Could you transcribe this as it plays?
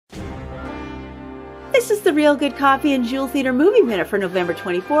This is the Real Good Coffee and Jewel Theater Movie Minute for November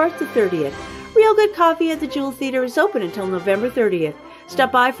 24th to 30th. Real Good Coffee at the Jewel Theater is open until November 30th.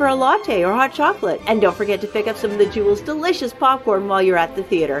 Stop by for a latte or hot chocolate, and don't forget to pick up some of the Jewel's delicious popcorn while you're at the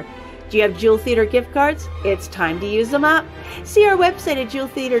theater. Do you have Jewel Theater gift cards? It's time to use them up. See our website at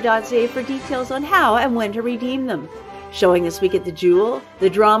jeweltheater.ca for details on how and when to redeem them. Showing this week at the Jewel, the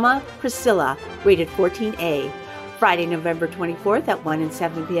drama Priscilla, rated 14A. Friday, November 24th at 1 and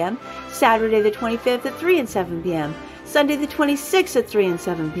 7 p.m., Saturday the 25th at 3 and 7 p.m., Sunday the 26th at 3 and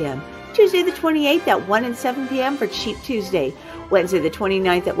 7 p.m., Tuesday the 28th at 1 and 7 p.m. for Cheap Tuesday, Wednesday the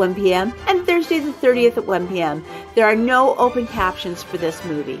 29th at 1 p.m., and Thursday the 30th at 1 p.m. There are no open captions for this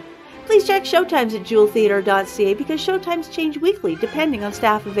movie. Please check showtimes at jeweltheater.ca because showtimes change weekly depending on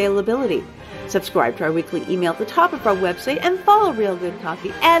staff availability. Subscribe to our weekly email at the top of our website and follow Real Good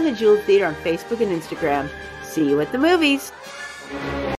Coffee and the Jewel Theater on Facebook and Instagram. See you at the movies!